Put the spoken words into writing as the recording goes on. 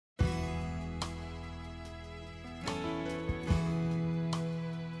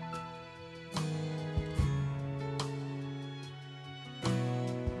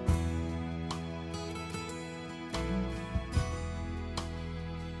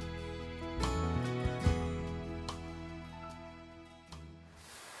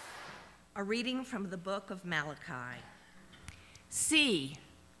A reading from the book of Malachi. See,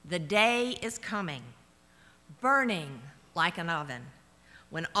 the day is coming, burning like an oven,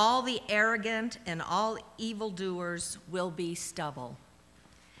 when all the arrogant and all evildoers will be stubble.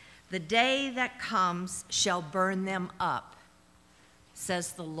 The day that comes shall burn them up,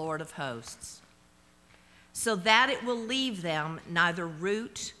 says the Lord of hosts, so that it will leave them neither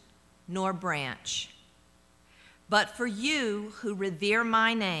root nor branch. But for you who revere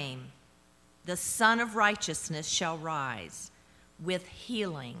my name, the Son of Righteousness shall rise with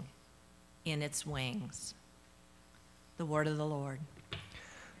healing in its wings. The word of the Lord.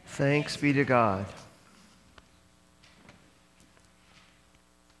 Thanks be to God.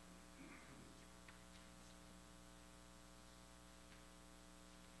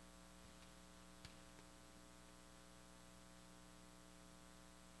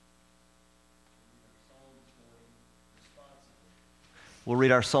 We'll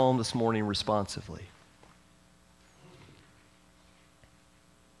read our psalm this morning responsively.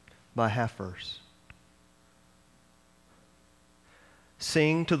 By half verse.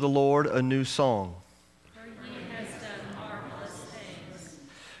 Sing to the Lord a new song. For he has done marvelous things.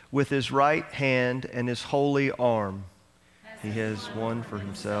 With his right hand and his holy arm, he has won for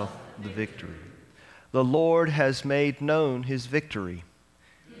himself the victory. The Lord has made known his victory.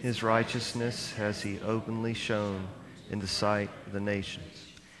 His righteousness has he openly shown in the sight of the nations.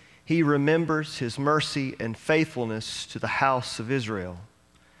 He remembers his mercy and faithfulness to the house of Israel,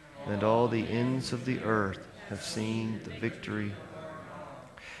 and all the ends of the earth have seen the victory.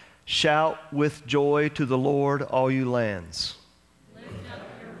 Shout with joy to the Lord, all you lands. Lift up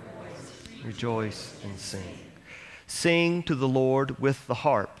your voice, Rejoice and sing. Sing to the Lord with the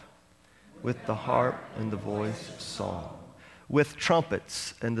harp and the voice of song, with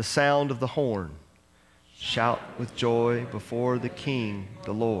trumpets and the sound of the horn. Shout with joy before the King,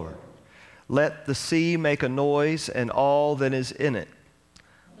 the Lord. Let the sea make a noise and all that is in it,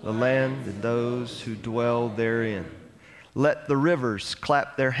 the land and those who dwell therein. Let the rivers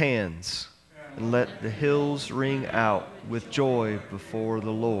clap their hands, and let the hills ring out with joy before the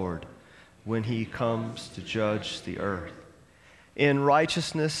Lord when he comes to judge the earth. In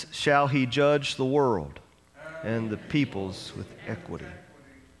righteousness shall he judge the world and the peoples with equity.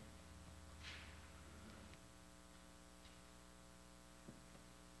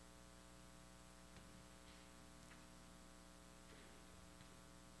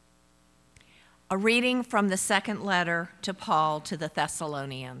 A reading from the second letter to Paul to the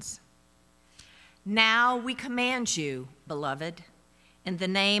Thessalonians. Now we command you, beloved, in the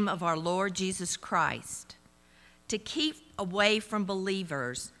name of our Lord Jesus Christ, to keep away from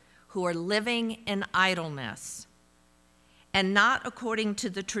believers who are living in idleness and not according to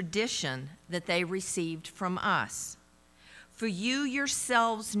the tradition that they received from us. For you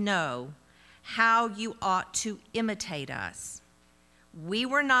yourselves know how you ought to imitate us. We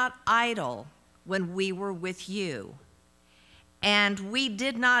were not idle when we were with you, and we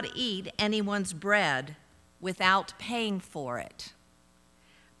did not eat anyone's bread without paying for it.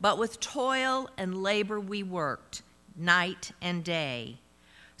 But with toil and labor we worked night and day,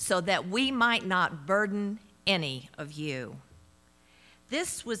 so that we might not burden any of you.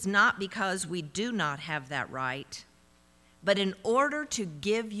 This was not because we do not have that right, but in order to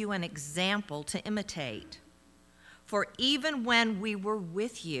give you an example to imitate. For even when we were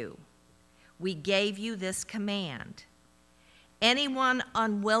with you, we gave you this command: anyone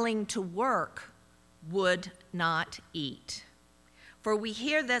unwilling to work would not eat. For we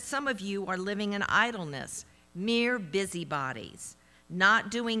hear that some of you are living in idleness, mere busybodies, not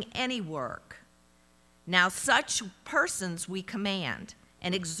doing any work. Now such persons we command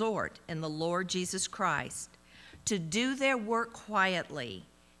and exhort in the Lord Jesus Christ to do their work quietly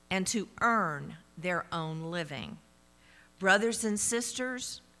and to earn their own living. Brothers and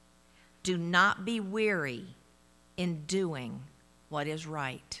sisters, do not be weary in doing what is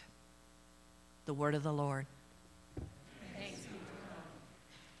right. The word of the Lord. Thanks be to God.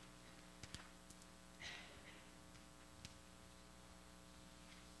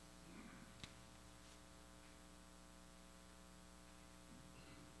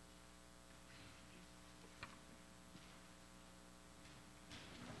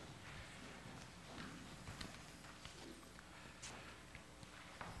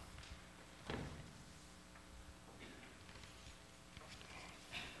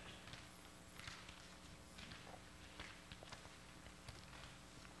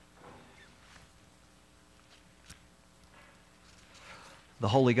 The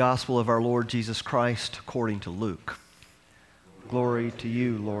Holy Gospel of our Lord Jesus Christ according to Luke. Glory to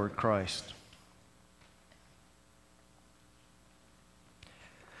you, Lord Christ.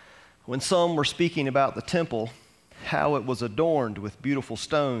 When some were speaking about the temple, how it was adorned with beautiful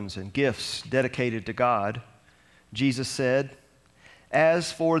stones and gifts dedicated to God, Jesus said,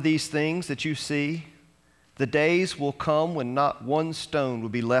 "As for these things that you see, the days will come when not one stone will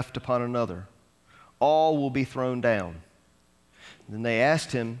be left upon another. All will be thrown down." Then they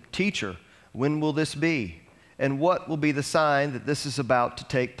asked him, "Teacher, when will this be? And what will be the sign that this is about to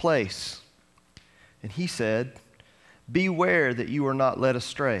take place?" And he said, "Beware that you are not led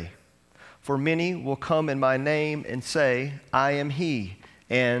astray. For many will come in my name and say, 'I am he,'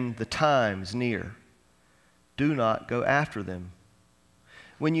 and 'the time's near.' Do not go after them.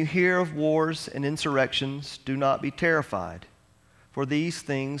 When you hear of wars and insurrections, do not be terrified, for these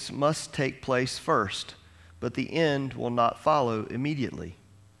things must take place first, but the end will not follow immediately."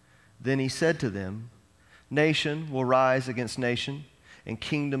 Then he said to them, "Nation will rise against nation, and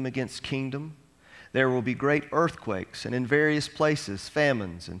kingdom against kingdom. There will be great earthquakes, and in various places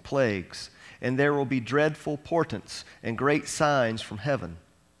famines and plagues, and there will be dreadful portents and great signs from heaven.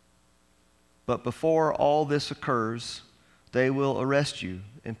 But before all this occurs, they will arrest you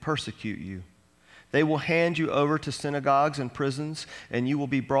and persecute you. They will hand you over to synagogues and prisons, and you will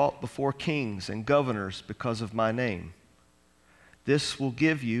be brought before kings and governors because of my name. This will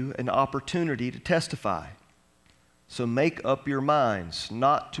give you an opportunity to testify. So make up your minds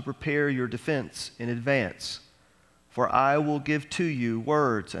not to prepare your defense in advance, for I will give to you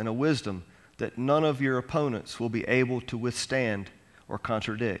words and a wisdom that none of your opponents will be able to withstand or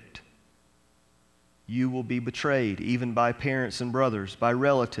contradict. You will be betrayed even by parents and brothers, by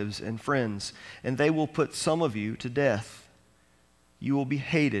relatives and friends, and they will put some of you to death. You will be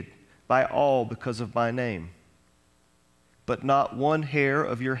hated by all because of my name. But not one hair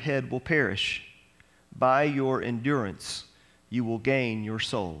of your head will perish. By your endurance, you will gain your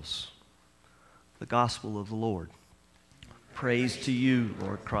souls." The gospel of the Lord. Praise to you,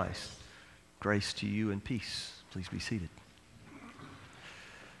 Lord Christ. Grace to you and peace. Please be seated.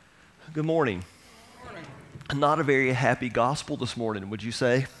 Good morning. Not a very happy gospel this morning, would you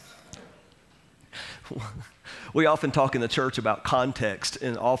say? We often talk in the church about context,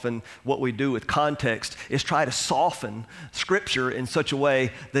 and often what we do with context is try to soften Scripture in such a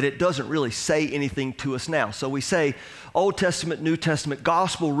way that it doesn't really say anything to us now. So we say Old Testament, New Testament,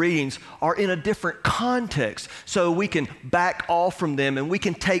 gospel readings are in a different context, so we can back off from them and we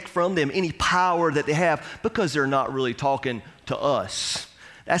can take from them any power that they have because they're not really talking to us.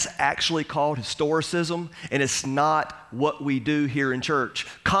 That's actually called historicism, and it's not what we do here in church.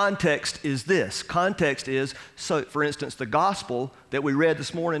 Context is this. Context is, so for instance, the gospel that we read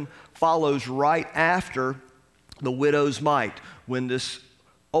this morning follows right after the widow's mite, when this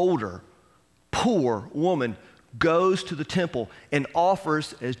older, poor woman goes to the temple and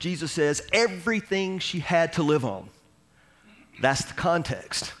offers, as Jesus says, everything she had to live on. That's the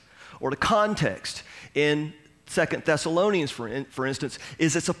context. Or the context in 2 Thessalonians, for instance,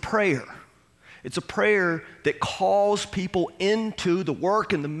 is it's a prayer. It's a prayer that calls people into the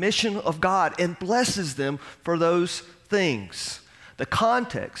work and the mission of God and blesses them for those things. The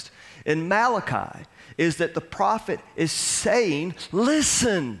context in Malachi is that the prophet is saying,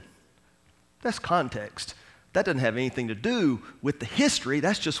 listen. That's context. That doesn't have anything to do with the history.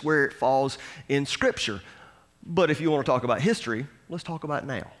 That's just where it falls in Scripture. But if you want to talk about history, let's talk about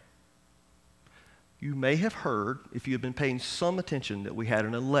now. You may have heard, if you have been paying some attention, that we had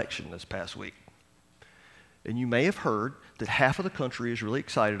an election this past week. And you may have heard that half of the country is really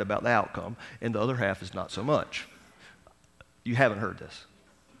excited about the outcome, and the other half is not so much. You haven't heard this.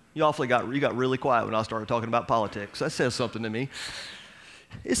 You got really quiet when I started talking about politics. That says something to me.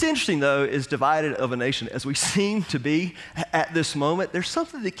 It's interesting, though, as divided of a nation as we seem to be at this moment, there's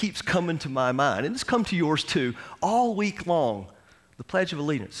something that keeps coming to my mind, and it's come to yours too, all week long. The Pledge of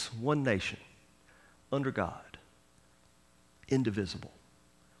Allegiance, one nation, under God, indivisible,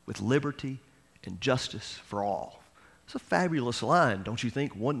 with liberty and justice for all. It's a fabulous line, don't you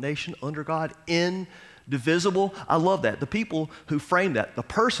think? One nation under God, indivisible. I love that. The people who framed that, the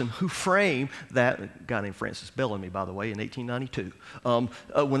person who framed that, a guy named Francis Bellamy, by the way, in 1892,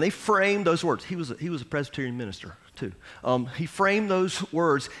 when they framed those words, he was a Presbyterian minister too. He framed those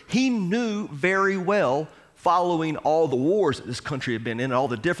words. He knew very well, following all the wars that this country had been in and all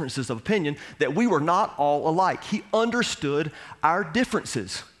the differences of opinion, that we were not all alike. He understood our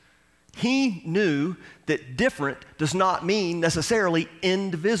differences. He knew that different does not mean necessarily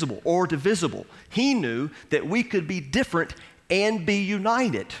indivisible or divisible. He knew that we could be different and be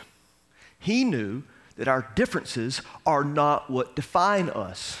united. He knew that our differences are not what define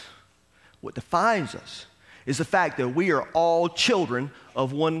us. What defines us is the fact that we are all children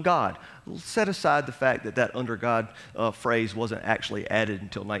of one God. Set aside the fact that that under God phrase wasn't actually added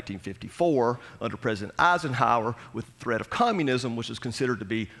until 1954 under President Eisenhower with the threat of communism, which is considered to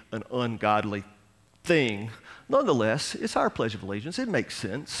be an ungodly thing. Nonetheless, it's our Pledge of Allegiance. It makes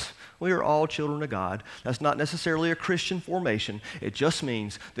sense. We are all children of God. That's not necessarily a Christian formation. It just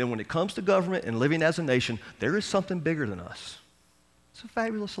means that when it comes to government and living as a nation, there is something bigger than us. It's a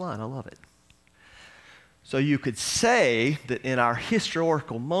fabulous line. I love it. So you could say that in our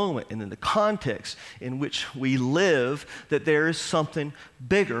historical moment and in the context in which we live, that there is something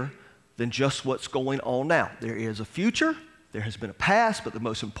bigger than just what's going on now. There is a future, there has been a past, but the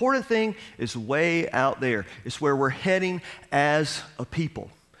most important thing is way out there. It's where we're heading as a people.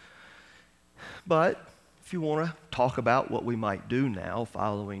 But if you want to talk about what we might do now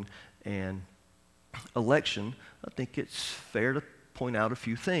following an election, I think it's fair to point out a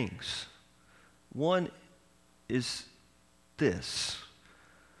few things. One is this.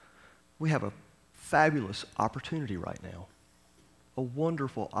 We have a fabulous opportunity right now, a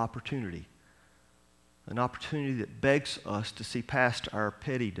wonderful opportunity, an opportunity that begs us to see past our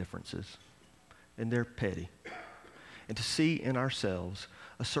petty differences, and they're petty, and to see in ourselves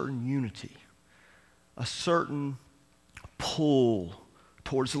a certain unity, a certain pull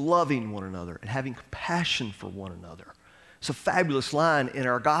towards loving one another and having compassion for one another. It's a fabulous line in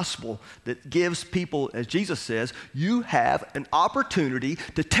our gospel that gives people, as Jesus says, you have an opportunity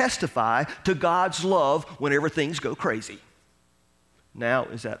to testify to God's love whenever things go crazy. Now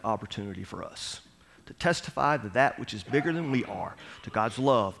is that opportunity for us to testify to that which is bigger than we are, to God's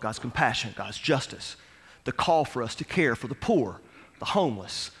love, God's compassion, God's justice, the call for us to care for the poor, the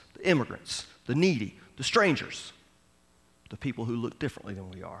homeless, the immigrants, the needy, the strangers, the people who look differently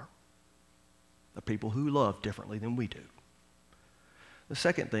than we are, the people who love differently than we do. The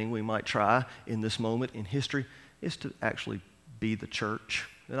second thing we might try in this moment in history is to actually be the church.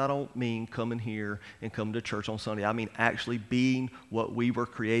 And I don't mean coming here and coming to church on Sunday. I mean actually being what we were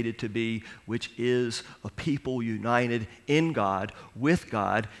created to be, which is a people united in God, with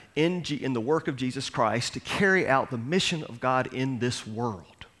God, in the work of Jesus Christ to carry out the mission of God in this world.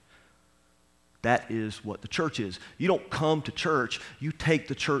 That is what the church is. You don't come to church, you take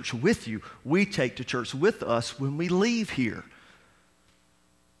the church with you. We take the church with us when we leave here.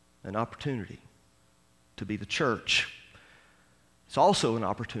 An opportunity to be the church. It's also an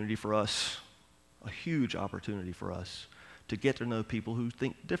opportunity for us, a huge opportunity for us, to get to know people who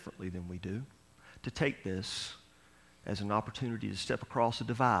think differently than we do, to take this as an opportunity to step across a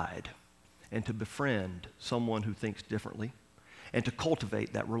divide and to befriend someone who thinks differently and to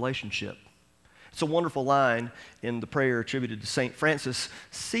cultivate that relationship. It's a wonderful line in the prayer attributed to St. Francis,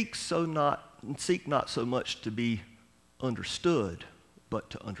 seek not so much to be understood, but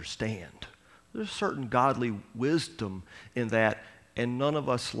to understand. There's a certain godly wisdom in that, and none of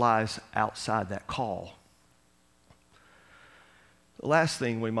us lies outside that call. The last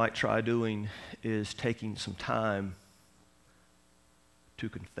thing we might try doing is taking some time to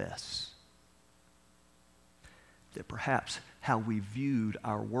confess that perhaps how we viewed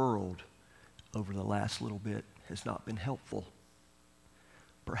our world over the last little bit has not been helpful.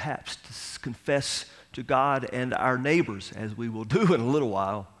 Perhaps to confess to God and our neighbors, as we will do in a little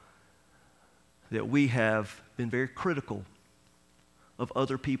while, that we have been very critical of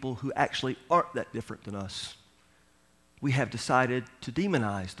other people who actually aren't that different than us. We have decided to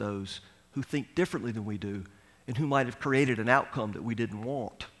demonize those who think differently than we do and who might have created an outcome that we didn't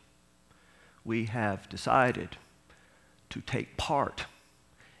want. We have decided to take part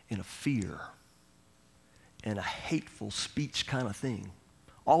in a fear and a hateful speech kind of thing.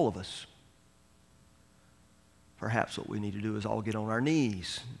 All of us. Perhaps what we need to do is all get on our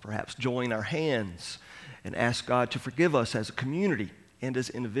knees, perhaps join our hands and ask God to forgive us as a community and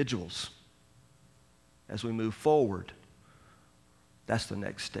as individuals. As we move forward, that's the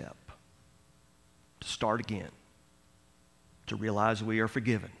next step. To start again, to realize we are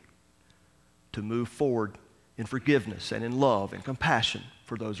forgiven, to move forward in forgiveness and in love and compassion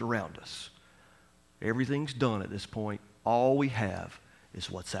for those around us. Everything's done at this point. All we have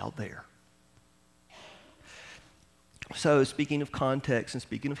is what's out there. So speaking of context and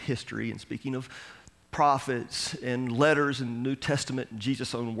speaking of history and speaking of prophets and letters in the New Testament and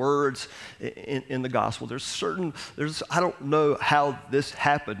Jesus' own words in the gospel, I don't know how this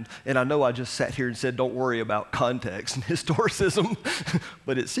happened, and I know I just sat here and said don't worry about context and historicism,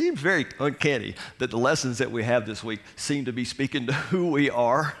 but it seems very uncanny that the lessons that we have this week seem to be speaking to who we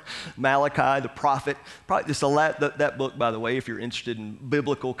are. Malachi, the prophet, probably just that book, by the way, if you're interested in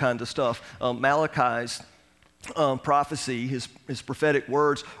biblical kind of stuff, Malachi's prophecy, his prophetic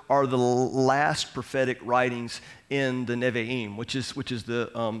words, are the last prophetic writings in the Nevi'im, which is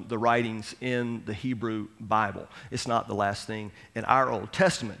the writings in the Hebrew Bible. It's not the last thing in our Old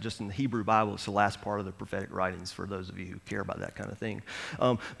Testament, just in the Hebrew Bible. It's the last part of the prophetic writings for those of you who care about that kind of thing.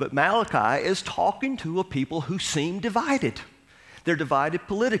 But Malachi is talking to a people who seem divided. They're divided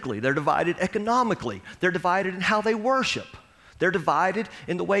politically. They're divided economically. They're divided in how they worship. They're divided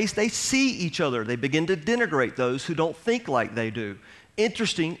in the ways they see each other. They begin to denigrate those who don't think like they do.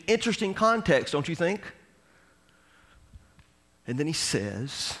 Interesting context, don't you think? And then he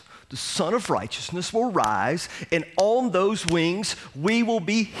says, the Son of Righteousness will rise, and on those wings we will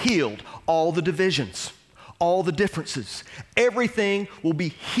be healed. All the divisions, all the differences, everything will be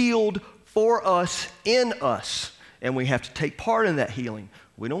healed for us, in us. And we have to take part in that healing.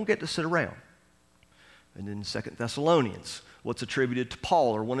 We don't get to sit around. And then 2 Thessalonians, what's attributed to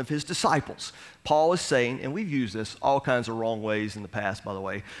Paul or one of his disciples. Paul is saying, and we've used this all kinds of wrong ways in the past, by the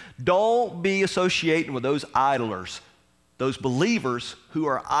way, don't be associating with those idlers, those believers who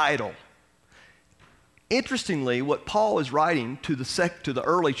are idle. Interestingly, what Paul is writing to the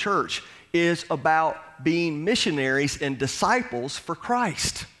early church is about being missionaries and disciples for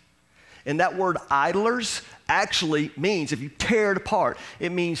Christ. And that word idlers actually means, if you tear it apart,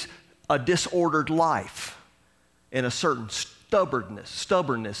 it means a disordered life and a certain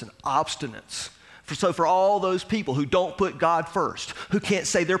stubbornness and obstinance. So for all those people who don't put God first, who can't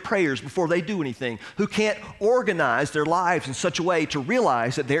say their prayers before they do anything, who can't organize their lives in such a way to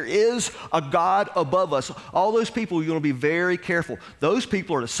realize that there is a God above us, all those people, you're going to be very careful. Those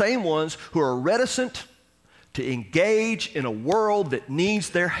people are the same ones who are reticent to engage in a world that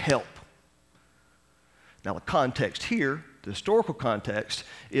needs their help. Now, the context here, the historical context,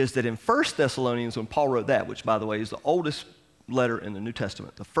 is that in 1 Thessalonians, when Paul wrote that, which, by the way, is the oldest letter in the New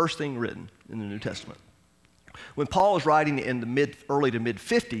Testament, the first thing written in the New Testament. When Paul was writing in the early to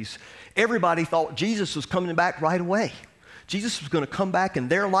mid-50s, everybody thought Jesus was coming back right away. Jesus was going to come back in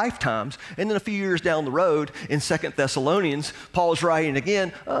their lifetimes, and then a few years down the road, in 2 Thessalonians, Paul is writing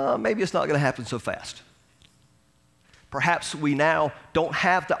again, maybe it's not going to happen so fast. Perhaps we now don't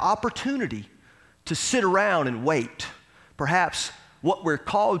have the opportunity to sit around and wait. Perhaps what we're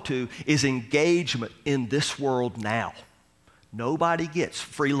called to is engagement in this world now. Nobody gets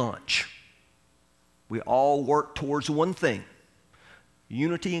free lunch. We all work towards one thing: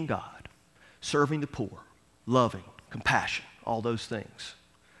 unity in God, serving the poor, loving, compassion, all those things.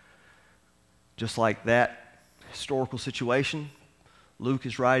 Just like that historical situation, Luke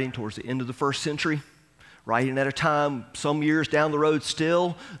is writing towards the end of the first century, writing at a time, some years down the road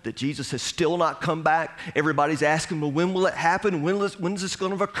still, that Jesus has still not come back. Everybody's asking, well, when will it happen? When is this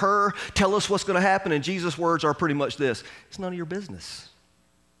going to occur? Tell us what's going to happen. And Jesus' words are pretty much this: it's none of your business.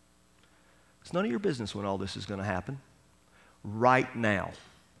 It's none of your business when all this is going to happen. Right now.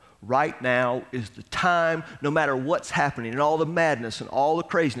 Right now is the time, no matter what's happening and all the madness and all the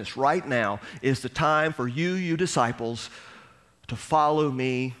craziness, right now is the time for you disciples, to follow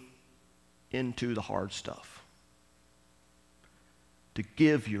me into the hard stuff, to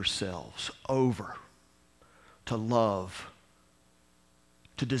give yourselves over to love,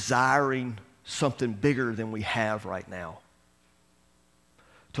 to desiring something bigger than we have right now,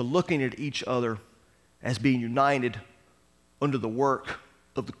 to looking at each other as being united under the work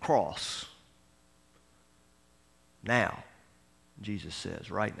of the cross. Now, Jesus says,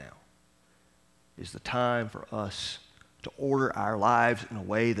 right now is the time for us to order our lives in a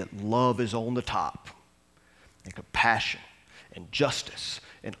way that love is on the top, and compassion and justice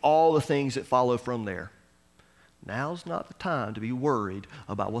and all the things that follow from there. Now's not the time to be worried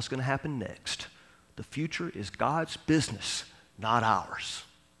about what's going to happen next. The future is God's business, not ours.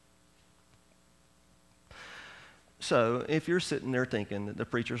 So if you're sitting there thinking that the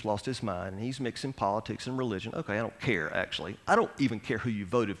preacher's lost his mind and he's mixing politics and religion, okay, I don't care, actually. I don't even care who you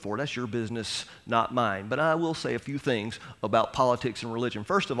voted for. That's your business, not mine. But I will say a few things about politics and religion.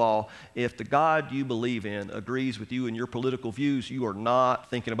 First of all, if the God you believe in agrees with you and your political views, you are not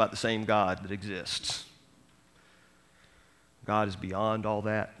thinking about the same God that exists. God is beyond all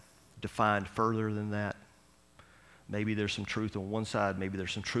that, defined further than that. Maybe there's some truth on one side, maybe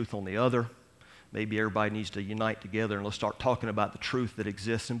there's some truth on the other. Maybe everybody needs to unite together and let's start talking about the truth that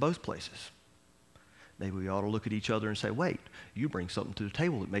exists in both places. Maybe we ought to look at each other and say, wait, you bring something to the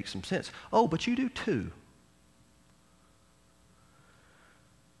table that makes some sense. Oh, but you do too.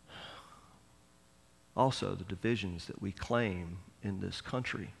 Also, the divisions that we claim in this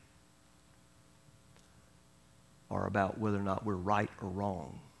country are about whether or not we're right or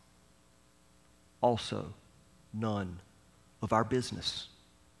wrong. Also, none of our business.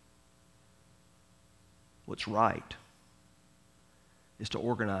 What's right is to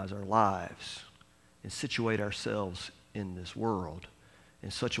organize our lives and situate ourselves in this world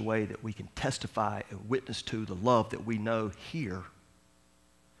in such a way that we can testify and witness to the love that we know here.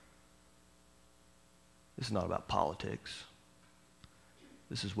 This is not about politics.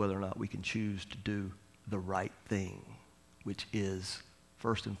 This is whether or not we can choose to do the right thing, which is,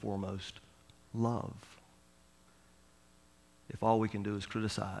 first and foremost, love. If all we can do is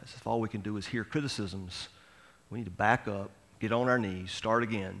criticize, if all we can do is hear criticisms, we need to back up, get on our knees, start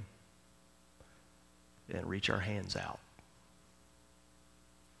again, and reach our hands out.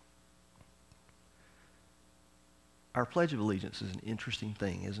 Our Pledge of Allegiance is an interesting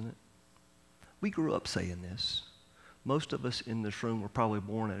thing, isn't it? We grew up saying this. Most of us in this room were probably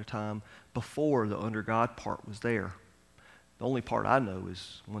born at a time before the under God part was there. The only part I know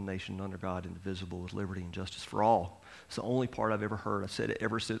is one nation under God, indivisible, with liberty and justice for all. It's the only part I've ever heard. I've said it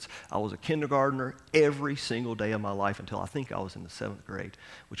ever since I was a kindergartner, every single day of my life until I think I was in the 7th grade,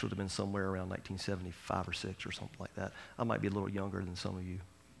 which would have been somewhere around 1975 or 6 or something like that. I might be a little younger than some of you.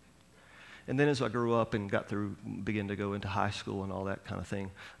 And then as I grew up and got through, began to go into high school and all that kind of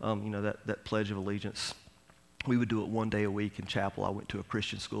thing, that Pledge of Allegiance, we would do it one day a week in chapel. I went to a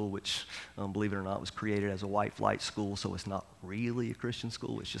Christian school, which, believe it or not, was created as a white flight school, so it's not really a Christian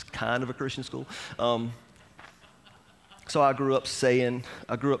school. It's just kind of a Christian school. So I grew up saying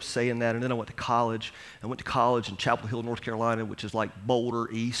that, and then I went to college. I went to college in Chapel Hill, North Carolina, which is like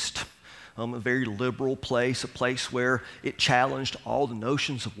Boulder East, a very liberal place, a place where it challenged all the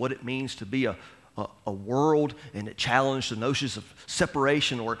notions of what it means to be a world, and it challenged the notions of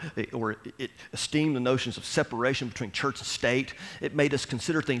separation, or it esteemed the notions of separation between church and state. It made us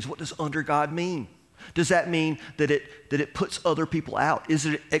consider things. What does under God mean? Does that mean that it puts other people out? Is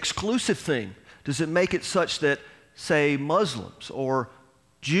it an exclusive thing? Does it make it such that, say, Muslims or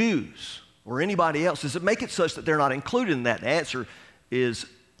Jews or anybody else, does it make it such that they're not included in that? The answer is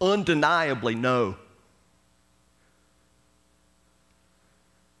undeniably no.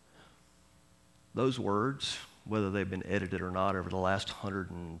 Those words, whether they've been edited or not over the last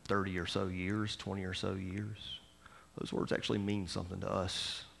 130 or so years, 20 or so years, those words actually mean something to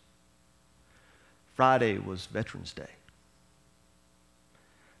us. Friday was Veterans Day.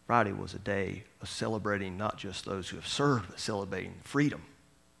 Friday was a day of celebrating not just those who have served, but celebrating freedom.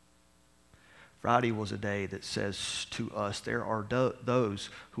 Friday was a day that says to us, there are those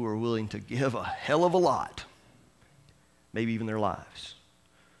who are willing to give a hell of a lot, maybe even their lives,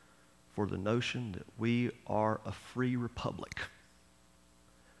 for the notion that we are a free republic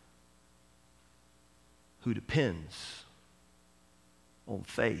who depends on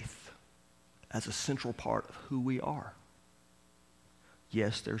faith as a central part of who we are.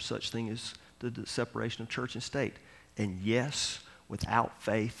 Yes, there's such thing as the separation of church and state. And yes, without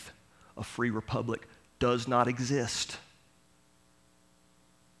faith, a free republic does not exist.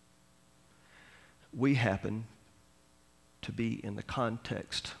 We happen to be in the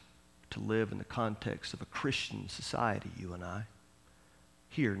context, to live in the context of a Christian society, you and I.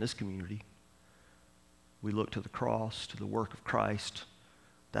 Here in this community, we look to the cross, to the work of Christ.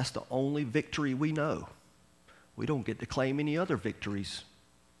 That's the only victory we know. We don't get to claim any other victories.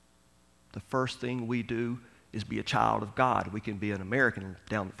 The first thing we do is be a child of God. We can be an American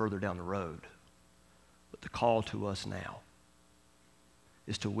further down the road. But the call to us now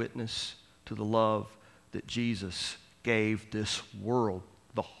is to witness to the love that Jesus gave this world,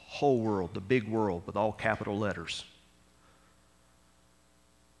 the whole world, the big world with all capital letters.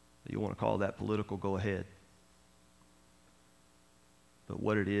 You want to call that political, go ahead. But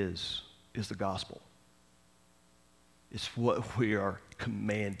what it is the gospel. It's what we are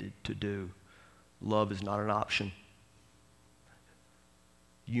commanded to do. Love is not an option.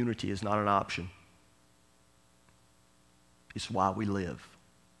 Unity is not an option. It's why we live.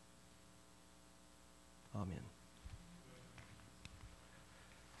 Amen.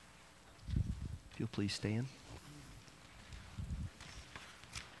 If you'll please stand.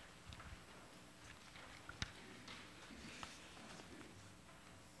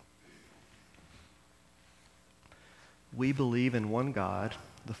 We believe in one God,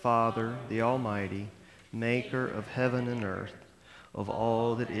 the Father, the Almighty, maker of heaven and earth, of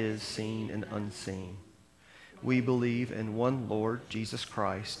all that is seen and unseen. We believe in one Lord Jesus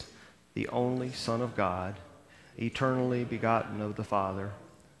Christ, the only Son of God, eternally begotten of the Father,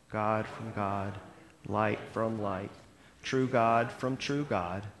 God from God, light from light, true God from true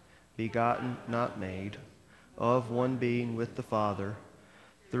God, begotten, not made, of one being with the Father.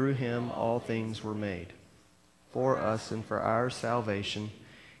 Through him all things were made. For us and for our salvation,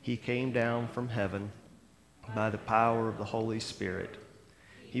 he came down from heaven by the power of the Holy Spirit.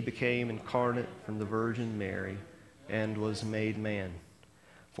 He became incarnate from the Virgin Mary and was made man.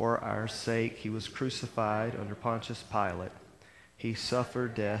 For our sake he was crucified under Pontius Pilate. He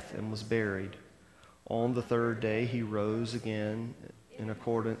suffered death and was buried. On the third day he rose again in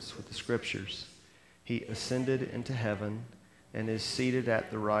accordance with the Scriptures. He ascended into heaven and is seated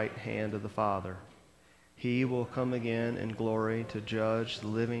at the right hand of the Father. He will come again in glory to judge the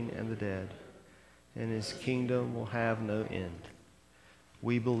living and the dead, and his kingdom will have no end.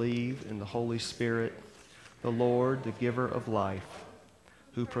 We believe in the Holy Spirit, the Lord, the giver of life,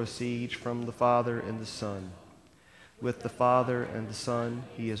 who proceeds from the Father and the Son. With the Father and the Son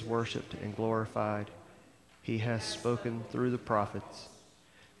he is worshipped and glorified. He has spoken through the prophets.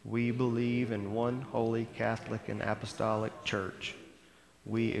 We believe in one holy Catholic and Apostolic Church.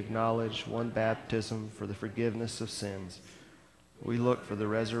 We acknowledge one baptism for the forgiveness of sins. We look for the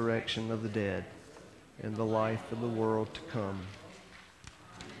resurrection of the dead and the life of the world to come.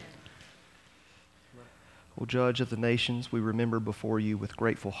 O Judge of the nations, we remember before you with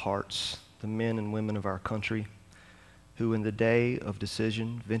grateful hearts the men and women of our country who in the day of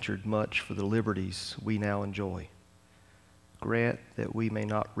decision ventured much for the liberties we now enjoy. Grant that we may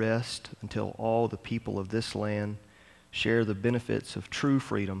not rest until all the people of this land share the benefits of true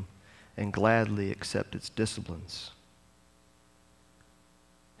freedom and gladly accept its disciplines.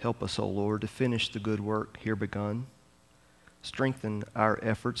 Help us, O Lord, to finish the good work here begun. Strengthen our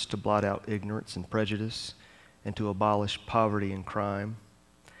efforts to blot out ignorance and prejudice and to abolish poverty and crime,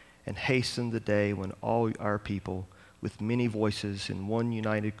 and hasten the day when all our people, with many voices in one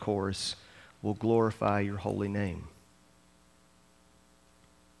united chorus, will glorify your holy name.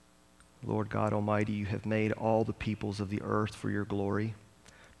 Lord God Almighty, you have made all the peoples of the earth for your glory,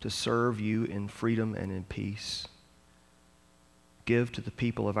 to serve you in freedom and in peace. Give to the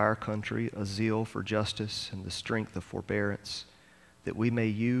people of our country a zeal for justice and the strength of forbearance, that we may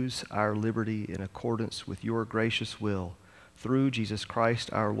use our liberty in accordance with your gracious will, through Jesus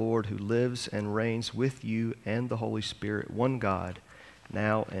Christ our Lord, who lives and reigns with you and the Holy Spirit, one God,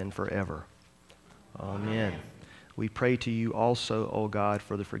 now and forever. Amen. We pray to you also, O God,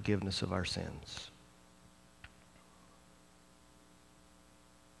 for the forgiveness of our sins.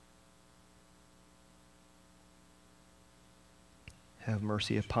 Have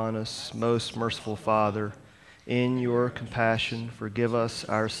mercy upon us, most merciful Father. In your compassion, forgive us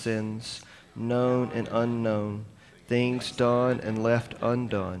our sins, known and unknown, things done and left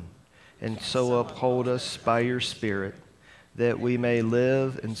undone, and so uphold us by your Spirit, that we may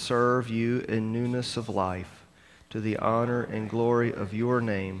live and serve you in newness of life, to the honor and glory of your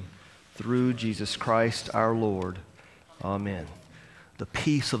name, through Jesus Christ our Lord. Amen. The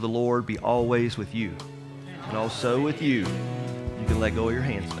peace of the Lord be always with you, and also with you. You can let go of your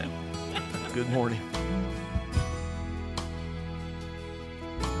hands now. Good morning.